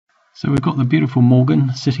So we've got the beautiful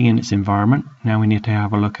Morgan sitting in its environment. Now we need to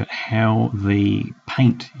have a look at how the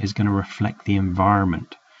paint is going to reflect the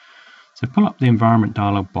environment. So pull up the environment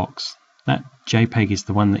dialog box. That JPEG is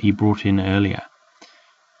the one that you brought in earlier.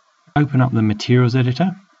 Open up the materials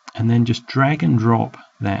editor and then just drag and drop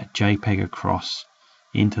that JPEG across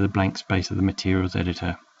into the blank space of the materials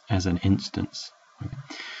editor as an instance. Okay.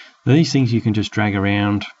 These things you can just drag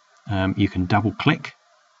around. You can double click.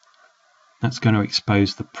 That's going to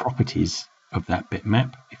expose the properties of that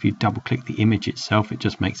bitmap. If you double click the image itself, it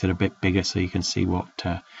just makes it a bit bigger so you can see what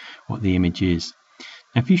the image is.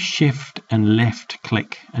 Now, if you shift and left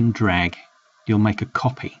click and drag, you'll make a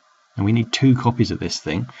copy. And we need 2 copies of this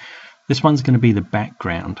thing. This one's going to be the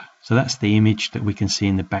background. So that's the image that we can see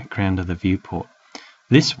in the background of the viewport.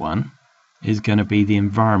 This one is going to be the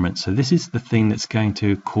environment. So this is the thing that's going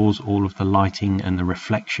to cause all of the lighting and the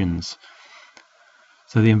reflections.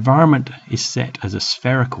 So the environment is set as a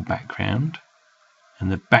spherical background,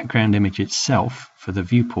 and the background image itself for the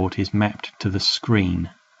viewport is mapped to the screen.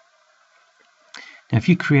 Now if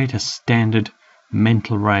you create a standard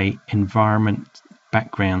mental ray environment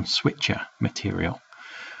background switcher material,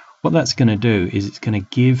 what that's going to do is it's going to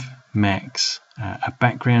give Max a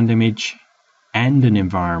background image and an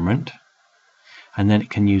environment, and then it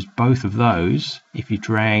can use both of those if you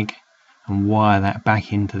drag and wire that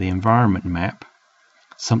back into the environment map.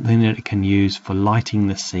 Something that it can use for lighting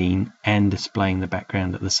the scene and displaying the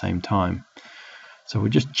background at the same time. So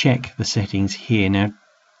we'll just check the settings here. Now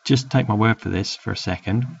just take my word for this for a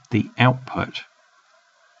second. The output,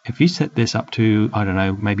 if you set this up to, I don't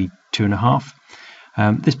know, maybe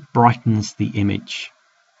 2.5, this brightens the image.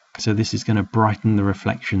 So this is going to brighten the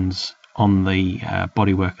reflections on the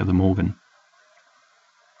bodywork of the Morgan.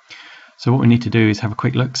 So what we need to do is have a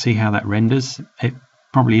quick look, see how that renders. It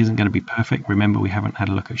probably isn't going to be perfect. Remember, we haven't had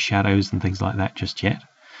a look at shadows and things like that just yet.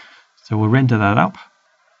 So we'll render that up.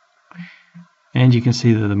 And you can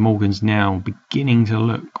see that the Morgan's now beginning to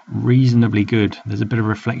look reasonably good. There's a bit of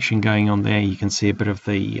reflection going on there. You can see a bit of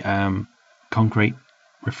the concrete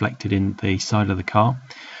reflected in the side of the car.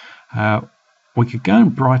 We could go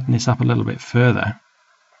and brighten this up a little bit further.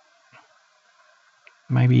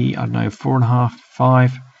 Maybe, I don't know, 4.5,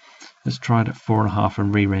 5. Let's try it at 4.5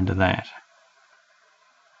 and re-render that.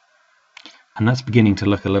 And that's beginning to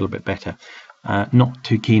look a little bit better. Not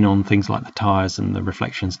too keen on things like the tires and the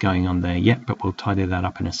reflections going on there yet, but we'll tidy that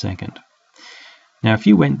up in a second. Now if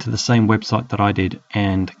you went to the same website that I did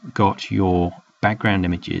and got your background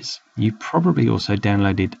images, you probably also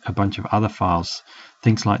downloaded a bunch of other files,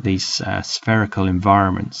 things like these spherical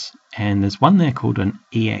environments, and there's one there called an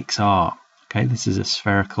EXR. Okay, this is a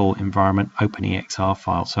spherical environment OpenEXR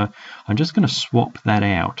file, so I'm just going to swap that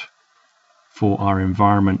out for our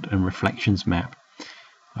environment and reflections map.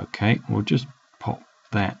 Okay, we'll just pop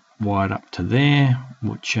that wired up to there.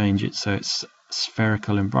 We'll change it so it's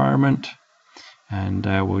spherical environment, and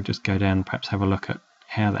we'll just go down and perhaps have a look at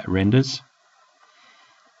how that renders.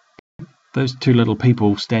 Those 2 little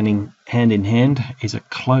people standing hand in hand is a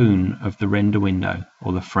clone of the render window,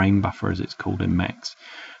 or the frame buffer as it's called in Max.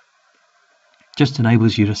 Just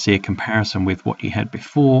enables you to see a comparison with what you had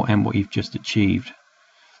before and what you've just achieved.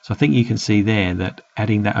 So I think you can see there that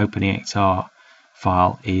adding that OpenEXR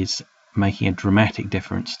file is making a dramatic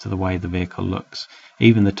difference to the way the vehicle looks.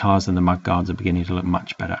 Even the tyres and the mudguards are beginning to look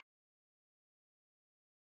much better.